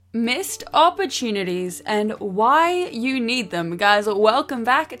Missed opportunities and why you need them. Guys, welcome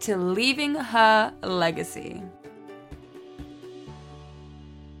back to Leaving Her Legacy.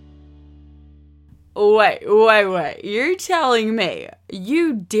 Wait. You're telling me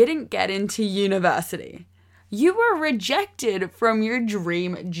you didn't get into university? You were rejected from your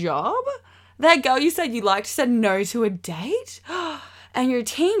dream job? That girl you said you liked said no to a date? And your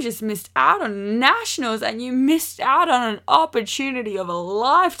team just missed out on nationals and you missed out on an opportunity of a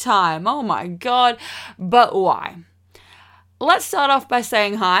lifetime. Oh my God. But why? Let's start off by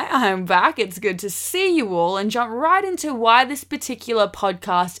saying hi, I'm back. It's good to see you all and jump right into why this particular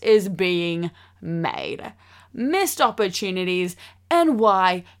podcast is being made. Missed opportunities and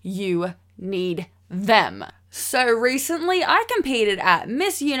why you need them. So recently, I competed at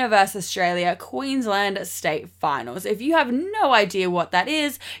Miss Universe Australia Queensland State Finals. If you have no idea what that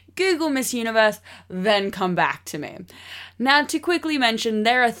is, Google Miss Universe, then come back to me. Now, to quickly mention,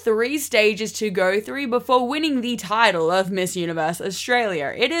 there are 3 stages to go through before winning the title of Miss Universe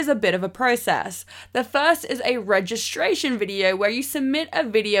Australia. It is a bit of a process. The first is a registration video where you submit a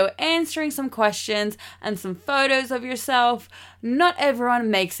video answering some questions and some photos of yourself. Not everyone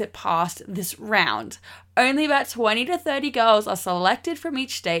makes it past this round. Only about 20 to 30 girls are selected from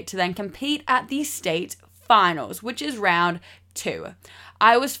each state to then compete at the state finals, which is round 2.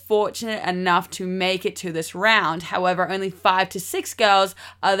 I was fortunate enough to make it to this round. However, only 5 to 6 girls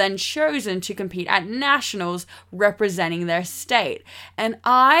are then chosen to compete at nationals representing their state. And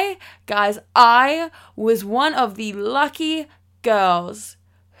I was one of the lucky girls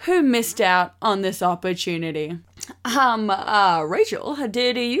who missed out on this opportunity. Rachel,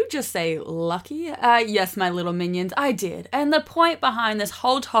 did you just say lucky? Yes, my little minions, I did. And the point behind this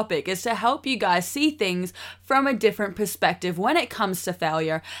whole topic is to help you guys see things from a different perspective when it comes to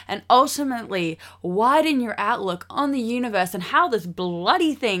failure and ultimately widen your outlook on the universe and how this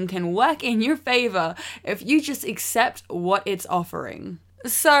bloody thing can work in your favor if you just accept what it's offering.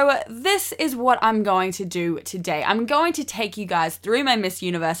 So this is what I'm going to do today. I'm going to take you guys through my Miss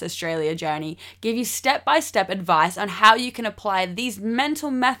Universe Australia journey, give you step-by-step advice on how you can apply these mental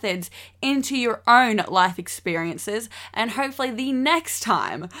methods into your own life experiences, and hopefully the next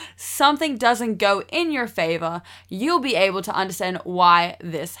time something doesn't go in your favor, you'll be able to understand why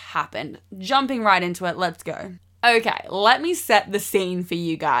this happened. Jumping right into it, let's go. Okay, let me set the scene for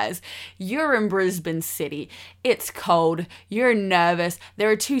you guys. You're in Brisbane City. It's cold. You're nervous.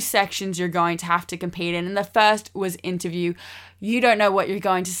 There are 2 sections you're going to have to compete in. And the first was interview. You don't know what you're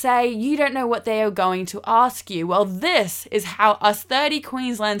going to say. You don't know what they are going to ask you. Well, this is how us 30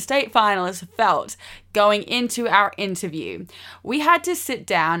 Queensland State finalists felt going into our interview. We had to sit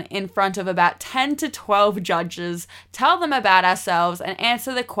down in front of about 10 to 12 judges, tell them about ourselves, and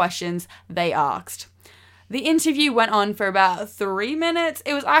answer the questions they asked. The interview went on for about 3 minutes.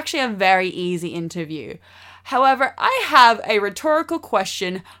 It was actually a very easy interview. However, I have a rhetorical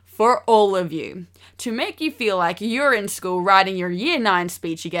question for all of you to make you feel like you're in school writing your Year 9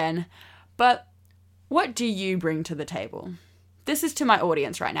 speech again. But what do you bring to the table? This is to my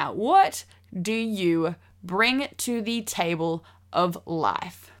audience right now. What do you bring to the table of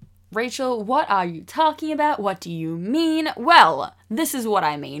life? Rachel, what are you talking about? What do you mean? Well, this is what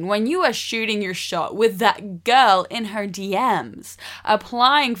I mean. When you are shooting your shot with that girl in her DMs,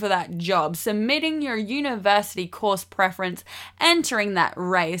 applying for that job, submitting your university course preference, entering that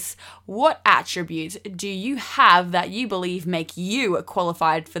race, what attributes do you have that you believe make you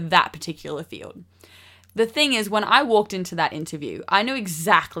qualified for that particular field? The thing is, when I walked into that interview, I knew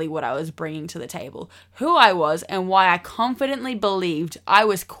exactly what I was bringing to the table, who I was, and why I confidently believed I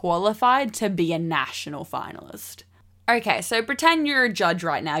was qualified to be a national finalist. Okay, so pretend you're a judge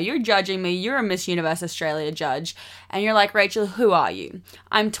right now. You're judging me. You're a Miss Universe Australia judge. And you're like, Rachel, who are you?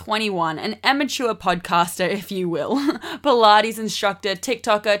 I'm 21, an amateur podcaster, if you will. Pilates instructor,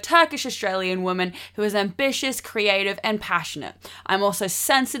 TikToker, Turkish Australian woman who is ambitious, creative, and passionate. I'm also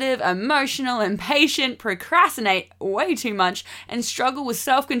sensitive, emotional, impatient, procrastinate way too much, and struggle with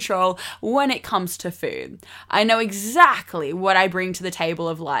self-control when it comes to food. I know exactly what I bring to the table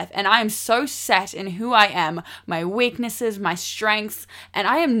of life, and I am so set in who I am, my weaknesses, my strengths, and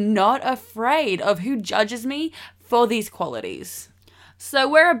I am not afraid of who judges me for these qualities. So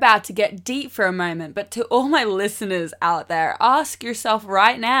we're about to get deep for a moment, but to all my listeners out there, ask yourself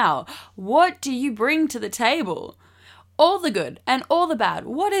right now, what do you bring to the table? All the good and all the bad,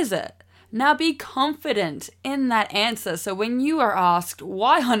 what is it? Now be confident in that answer. So when you are asked,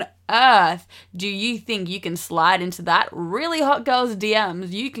 why on earth do you think you can slide into that really hot girl's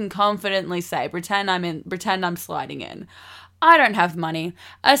DMs, you can confidently say, pretend I'm sliding in. I don't have money,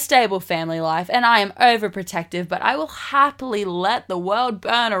 a stable family life, and I am overprotective, but I will happily let the world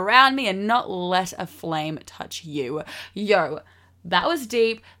burn around me and not let a flame touch you. Yo, that was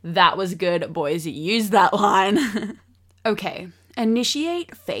deep. That was good. Boys, use that line. Okay.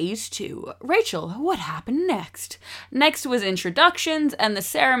 Initiate phase 2. Rachel, what happened next? Next was introductions and the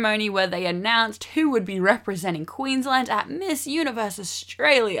ceremony where they announced who would be representing Queensland at Miss Universe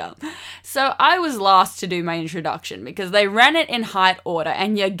Australia. So I was last to do my introduction because they ran it in height order,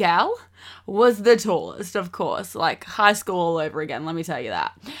 and your gal was the tallest, of course, like high school all over again, let me tell you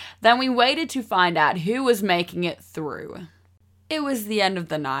that. Then we waited to find out who was making it through. It was the end of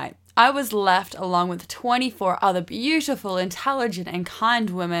the night. I was left along with 24 other beautiful, intelligent, and kind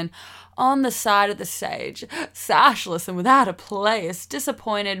women on the side of the stage, sashless and without a place,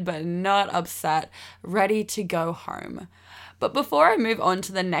 disappointed but not upset, ready to go home. But before I move on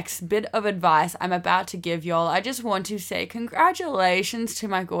to the next bit of advice I'm about to give y'all, I just want to say congratulations to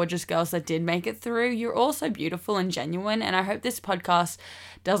my gorgeous girls that did make it through. You're all so beautiful and genuine, and I hope this podcast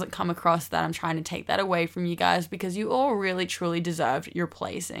doesn't come across that I'm trying to take that away from you guys, because you all really truly deserved your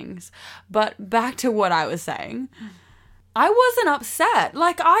placings. But back to what I was saying. I wasn't upset.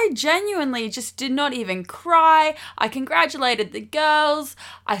 Like, I genuinely just did not even cry. I congratulated the girls.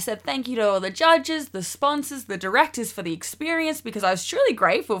 I said thank you to all the judges, the sponsors, the directors for the experience, because I was truly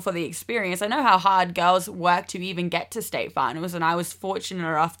grateful for the experience. I know how hard girls work to even get to state finals, and I was fortunate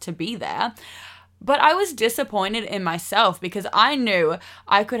enough to be there. But I was disappointed in myself because I knew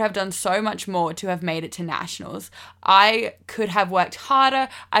I could have done so much more to have made it to nationals. I could have worked harder.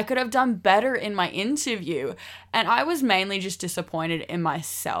 I could have done better in my interview. And I was mainly just disappointed in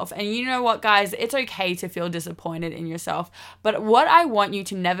myself. And you know what, guys? It's okay to feel disappointed in yourself. But what I want you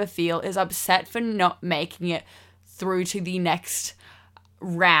to never feel is upset for not making it through to the next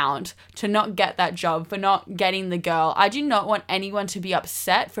round, to not get that job, for not getting the girl. I do not want anyone to be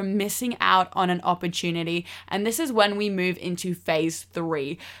upset for missing out on an opportunity. And this is when we move into phase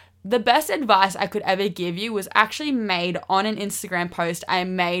 3. The best advice I could ever give you was actually made on an Instagram post I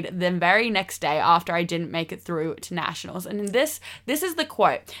made the very next day after I didn't make it through to nationals. And this is the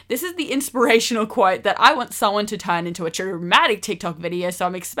quote. This is the inspirational quote that I want someone to turn into a dramatic TikTok video, so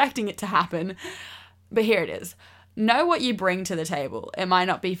I'm expecting it to happen. But here it is. Know what you bring to the table. It might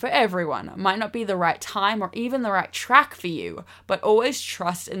not be for everyone. It might not be the right time or even the right track for you, but always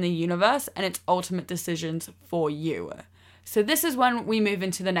trust in the universe and its ultimate decisions for you. So this is when we move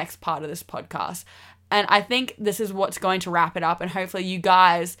into the next part of this podcast. And I think this is what's going to wrap it up, and hopefully you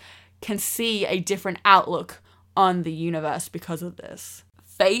guys can see a different outlook on the universe because of this.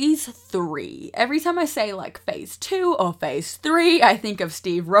 Phase 3. Every time I say like phase 2 or phase 3, I think of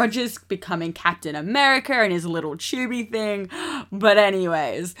Steve Rogers becoming Captain America and his little tubey thing. But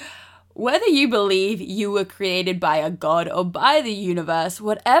anyways, whether you believe you were created by a god or by the universe,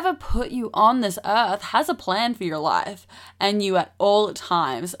 whatever put you on this earth has a plan for your life. And you at all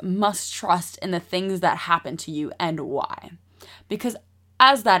times must trust in the things that happen to you and why. Because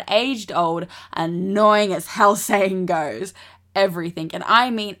as that aged-old, annoying as hell saying goes, everything, and I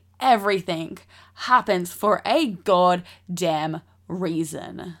mean everything, happens for a goddamn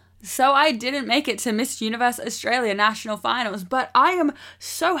reason. So I didn't make it to Miss Universe Australia National Finals, but I am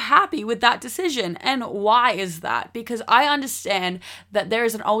so happy with that decision. And why is that? Because I understand that there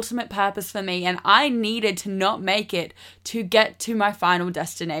is an ultimate purpose for me, and I needed to not make it to get to my final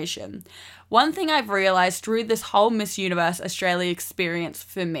destination. One thing I've realized through this whole Miss Universe Australia experience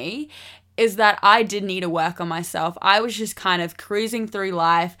for me is that I did need to work on myself. I was just kind of cruising through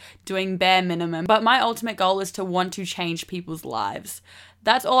life, doing bare minimum. But my ultimate goal is to want to change people's lives.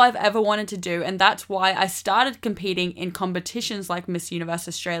 That's all I've ever wanted to do, and that's why I started competing in competitions like Miss Universe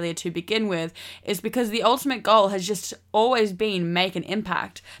Australia to begin with, is because the ultimate goal has just always been make an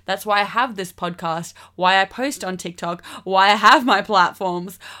impact. That's why I have this podcast, why I post on TikTok, why I have my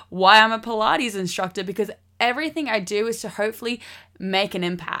platforms, why I'm a Pilates instructor, because everything I do is to hopefully make an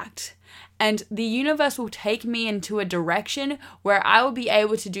impact. And the universe will take me into a direction where I will be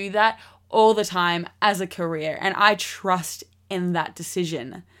able to do that all the time as a career. And I trust in that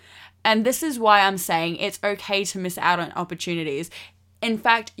decision. And this is why I'm saying it's okay to miss out on opportunities. In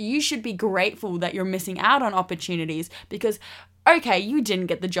fact, you should be grateful that you're missing out on opportunities because, okay, you didn't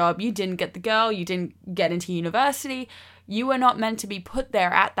get the job, you didn't get the girl, you didn't get into university. You were not meant to be put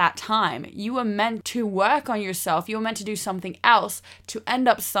there at that time. You were meant to work on yourself. You were meant to do something else to end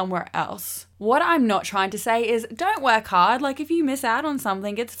up somewhere else. What I'm not trying to say is don't work hard. Like if you miss out on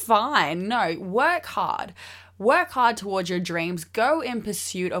something, it's fine. No, work hard. Work hard towards your dreams. Go in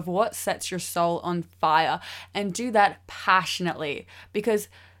pursuit of what sets your soul on fire and do that passionately because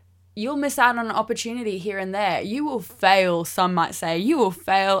you'll miss out on an opportunity here and there. You will fail, some might say. You will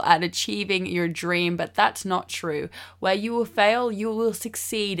fail at achieving your dream, but that's not true. Where you will fail, you will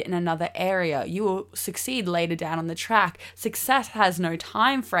succeed in another area. You will succeed later down on the track. Success has no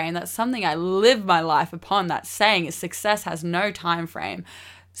time frame. That's something I live my life upon. That saying is success has no time frame.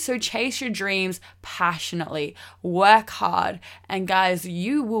 So chase your dreams passionately, work hard, and guys,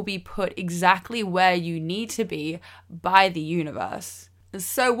 you will be put exactly where you need to be by the universe.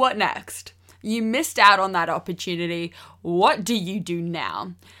 So what next? You missed out on that opportunity. What do you do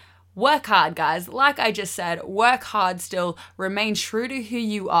now? Work hard, guys. Like I just said, work hard still. Remain true to who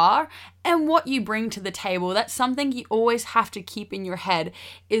you are and what you bring to the table. That's something you always have to keep in your head,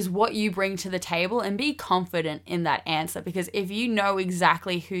 is what you bring to the table, and be confident in that answer, because if you know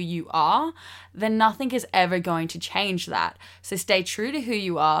exactly who you are, then nothing is ever going to change that. So stay true to who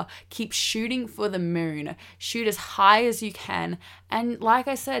you are, keep shooting for the moon, shoot as high as you can, and like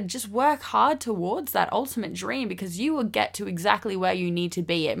I said, just work hard towards that ultimate dream, because you will get to exactly where you need to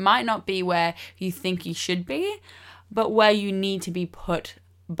be. It might not be where you think you should be, but where you need to be put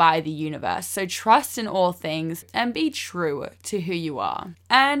by the universe. So trust in all things and be true to who you are.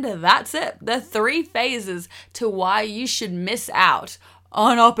 And that's it. The 3 phases to why you should miss out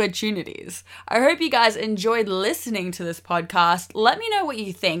on opportunities. I hope you guys enjoyed listening to this podcast. Let me know what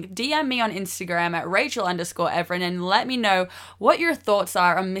you think. DM me on Instagram at Rachel_Everin and let me know what your thoughts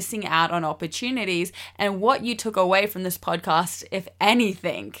are on missing out on opportunities and what you took away from this podcast, if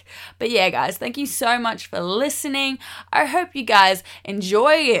anything. But yeah, guys, thank you so much for listening. I hope you guys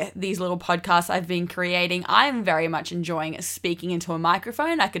enjoy these little podcasts I've been creating. I'm very much enjoying speaking into a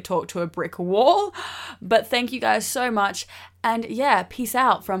microphone. I could talk to a brick wall, but thank you guys so much. And yeah, peace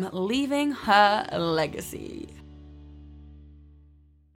out from Leaving Her Legacy.